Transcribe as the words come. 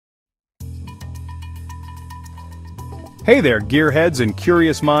Hey there, gearheads and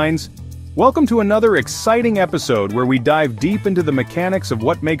curious minds. Welcome to another exciting episode where we dive deep into the mechanics of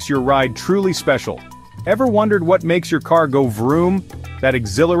what makes your ride truly special. Ever wondered what makes your car go vroom? That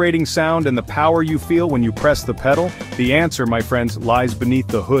exhilarating sound and the power you feel when you press the pedal? The answer, my friends, lies beneath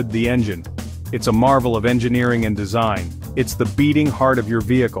the hood, the engine. It's a marvel of engineering and design. It's the beating heart of your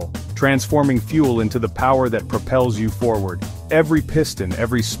vehicle, transforming fuel into the power that propels you forward. Every piston,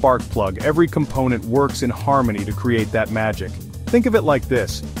 every spark plug, every component works in harmony to create that magic. Think of it like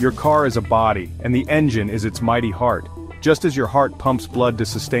this: your car is a body, and the engine is its mighty heart. Just as your heart pumps blood to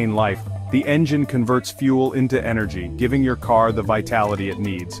sustain life, the engine converts fuel into energy, giving your car the vitality it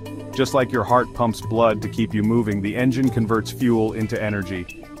needs. Just like your heart pumps blood to keep you moving, the engine converts fuel into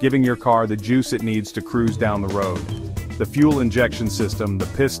energy, giving your car the juice it needs to cruise down the road. The fuel injection system, the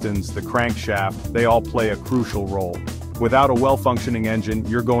pistons, the crankshaft, they all play a crucial role. Without a well-functioning engine,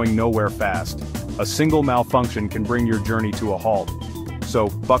 you're going nowhere fast. A single malfunction can bring your journey to a halt. So,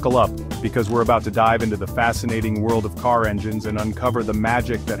 buckle up, because we're about to dive into the fascinating world of car engines and uncover the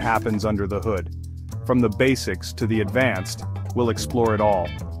magic that happens under the hood. From the basics to the advanced, we'll explore it all.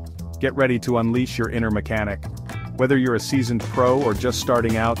 Get ready to unleash your inner mechanic. Whether you're a seasoned pro or just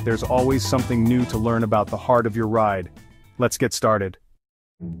starting out, there's always something new to learn about the heart of your ride. Let's get started.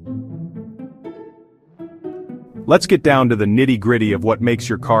 Let's get down to the nitty-gritty of what makes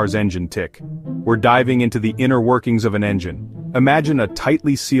your car's engine tick. We're diving into the inner workings of an engine. Imagine a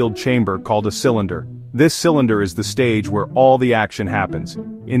tightly sealed chamber called a cylinder. This cylinder is the stage where all the action happens.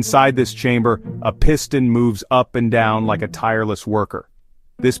 Inside this chamber, a piston moves up and down like a tireless worker.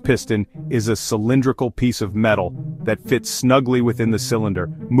 This piston is a cylindrical piece of metal that fits snugly within the cylinder,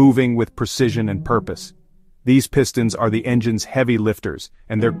 moving with precision and purpose. These pistons are the engine's heavy lifters,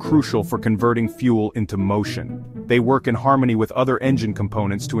 and they're crucial for converting fuel into motion. They work in harmony with other engine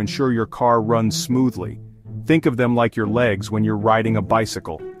components to ensure your car runs smoothly. Think of them like your legs when you're riding a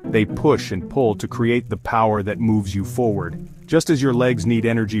bicycle. They push and pull to create the power that moves you forward. Just as your legs need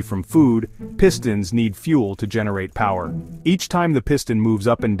energy from food, pistons need fuel to generate power. Each time the piston moves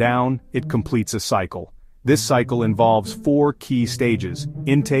up and down, it completes a cycle. This cycle involves 4 key stages: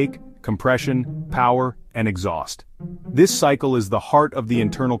 intake, compression, power, and exhaust. This cycle is the heart of the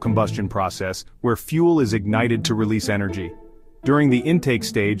internal combustion process, where fuel is ignited to release energy. During the intake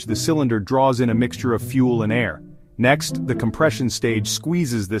stage, the cylinder draws in a mixture of fuel and air. Next, the compression stage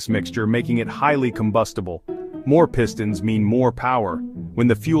squeezes this mixture, making it highly combustible. More pistons mean more power. When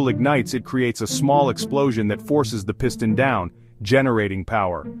the fuel ignites, it creates a small explosion that forces the piston down, generating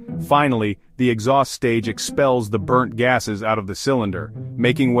power. Finally, the exhaust stage expels the burnt gases out of the cylinder,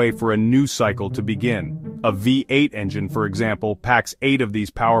 making way for a new cycle to begin. A V8 engine, for example, packs 8 of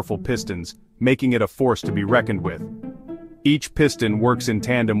these powerful pistons, making it a force to be reckoned with. Each piston works in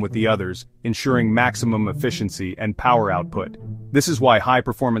tandem with the others, ensuring maximum efficiency and power output. This is why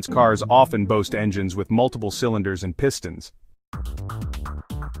high-performance cars often boast engines with multiple cylinders and pistons.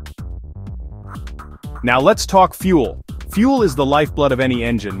 Now let's talk fuel. Fuel is the lifeblood of any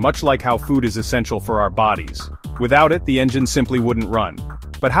engine, much like how food is essential for our bodies. Without it, the engine simply wouldn't run.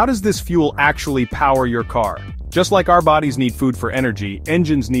 But how does this fuel actually power your car? Just like our bodies need food for energy,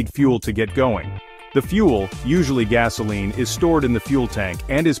 engines need fuel to get going. The fuel, usually gasoline, is stored in the fuel tank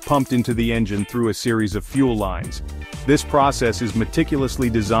and is pumped into the engine through a series of fuel lines. This process is meticulously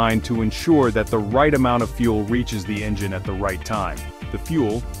designed to ensure that the right amount of fuel reaches the engine at the right time. The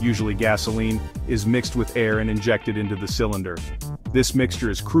fuel, usually gasoline, is mixed with air and injected into the cylinder. This mixture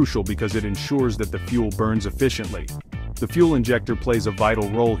is crucial because it ensures that the fuel burns efficiently. The fuel injector plays a vital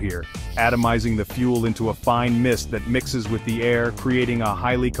role here, atomizing the fuel into a fine mist that mixes with the air, creating a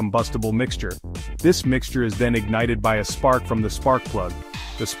highly combustible mixture. This mixture is then ignited by a spark from the spark plug.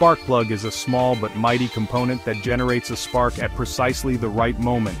 The spark plug is a small but mighty component that generates a spark at precisely the right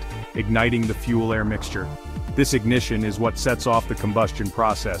moment, igniting the fuel-air mixture. This ignition is what sets off the combustion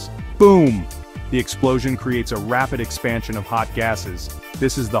process. Boom! The explosion creates a rapid expansion of hot gases.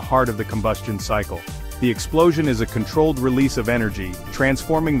 This is the heart of the combustion cycle. The explosion is a controlled release of energy,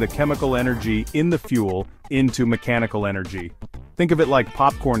 transforming the chemical energy in the fuel into mechanical energy. Think of it like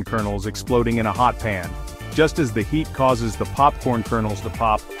popcorn kernels exploding in a hot pan. Just as the heat causes the popcorn kernels to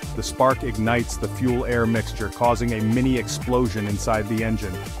pop, the spark ignites the fuel-air mixture, causing a mini explosion inside the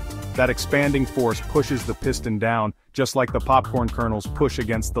engine. That expanding force pushes the piston down, just like the popcorn kernels push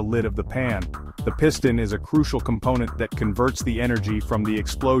against the lid of the pan. The piston is a crucial component that converts the energy from the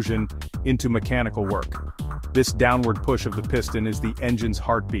explosion into mechanical work. This downward push of the piston is the engine's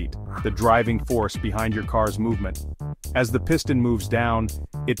heartbeat, the driving force behind your car's movement. As the piston moves down,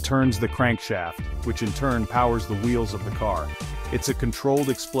 it turns the crankshaft, which in turn powers the wheels of the car. It's a controlled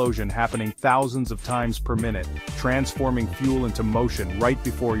explosion happening thousands of times per minute, transforming fuel into motion right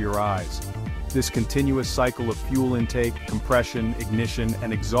before your eyes. This continuous cycle of fuel intake, compression, ignition,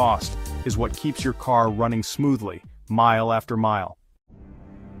 and exhaust is what keeps your car running smoothly, mile after mile.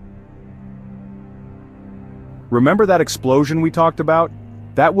 Remember that explosion we talked about?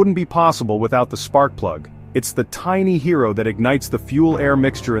 That wouldn't be possible without the spark plug. It's the tiny hero that ignites the fuel-air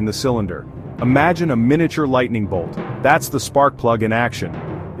mixture in the cylinder. Imagine a miniature lightning bolt. That's the spark plug in action.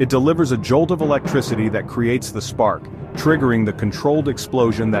 It delivers a jolt of electricity that creates the spark, triggering the controlled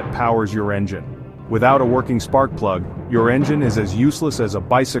explosion that powers your engine. Without a working spark plug, your engine is as useless as a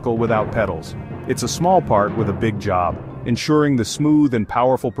bicycle without pedals. It's a small part with a big job, ensuring the smooth and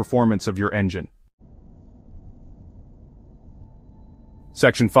powerful performance of your engine.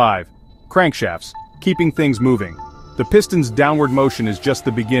 Section 5. Crankshafts. Keeping things moving. The piston's downward motion is just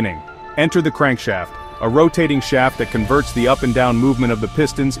the beginning. Enter the crankshaft, a rotating shaft that converts the up and down movement of the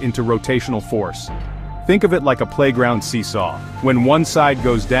pistons into rotational force. Think of it like a playground seesaw. When one side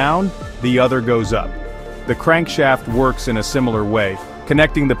goes down, the other goes up. The crankshaft works in a similar way,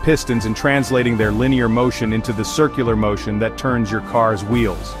 connecting the pistons and translating their linear motion into the circular motion that turns your car's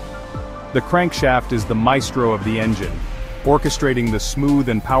wheels. The crankshaft is the maestro of the engine, orchestrating the smooth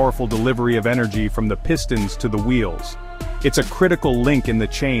and powerful delivery of energy from the pistons to the wheels. It's a critical link in the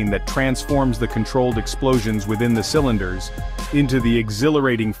chain that transforms the controlled explosions within the cylinders into the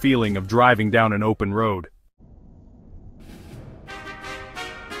exhilarating feeling of driving down an open road.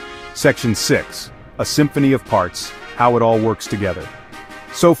 Section 6. A symphony of parts, how it all works together.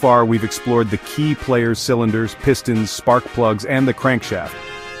 So far we've explored the key players' cylinders, pistons, spark plugs, and the crankshaft.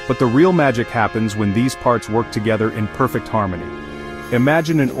 But the real magic happens when these parts work together in perfect harmony.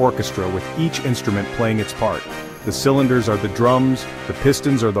 Imagine an orchestra with each instrument playing its part. The cylinders are the drums, the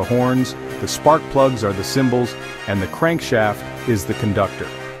pistons are the horns, the spark plugs are the cymbals, and the crankshaft is the conductor.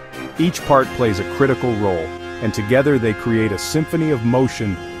 Each part plays a critical role, and together they create a symphony of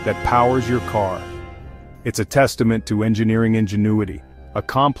motion that powers your car. It's a testament to engineering ingenuity, a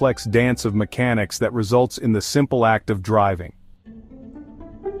complex dance of mechanics that results in the simple act of driving.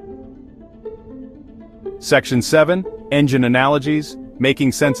 Section 7. Engine analogies,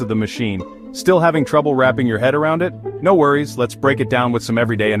 making sense of the machine. Still having trouble wrapping your head around it? No worries, let's break it down with some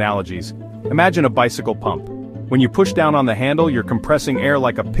everyday analogies. Imagine a bicycle pump. When you push down on the handle, you're compressing air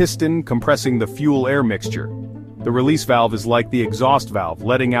like a piston compressing the fuel-air mixture. The release valve is like the exhaust valve,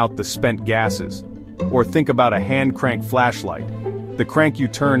 letting out the spent gases. Or think about a hand-crank flashlight. The crank you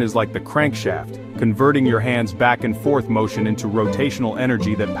turn is like the crankshaft, converting your hand's back and forth motion into rotational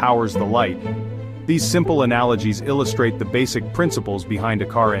energy that powers the light. These simple analogies illustrate the basic principles behind a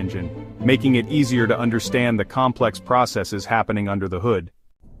car engine, making it easier to understand the complex processes happening under the hood.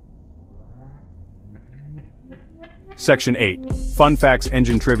 Section 8. Fun facts,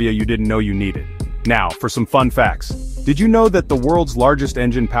 engine trivia you didn't know you needed. Now, for some fun facts. Did you know that the world's largest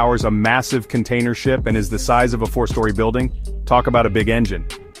engine powers a massive container ship and is the size of a 4-story building? Talk about a big engine.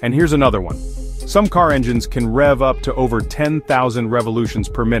 And here's another one. Some car engines can rev up to over 10,000 revolutions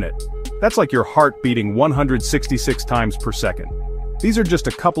per minute. That's like your heart beating 166 times per second. These are just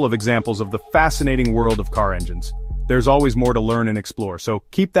a couple of examples of the fascinating world of car engines. There's always more to learn and explore, so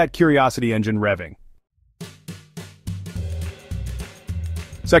keep that curiosity engine revving.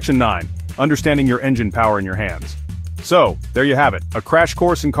 Section 9. Understanding your engine power in your hands. So, there you have it, a crash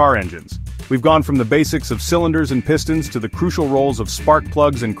course in car engines. We've gone from the basics of cylinders and pistons to the crucial roles of spark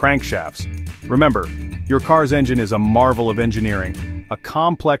plugs and crankshafts. Remember, your car's engine is a marvel of engineering, a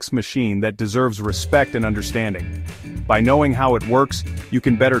complex machine that deserves respect and understanding. By knowing how it works, you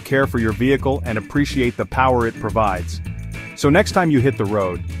can better care for your vehicle and appreciate the power it provides. So next time you hit the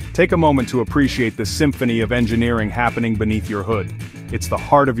road, take a moment to appreciate the symphony of engineering happening beneath your hood. It's the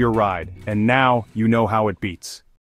heart of your ride, and now you know how it beats.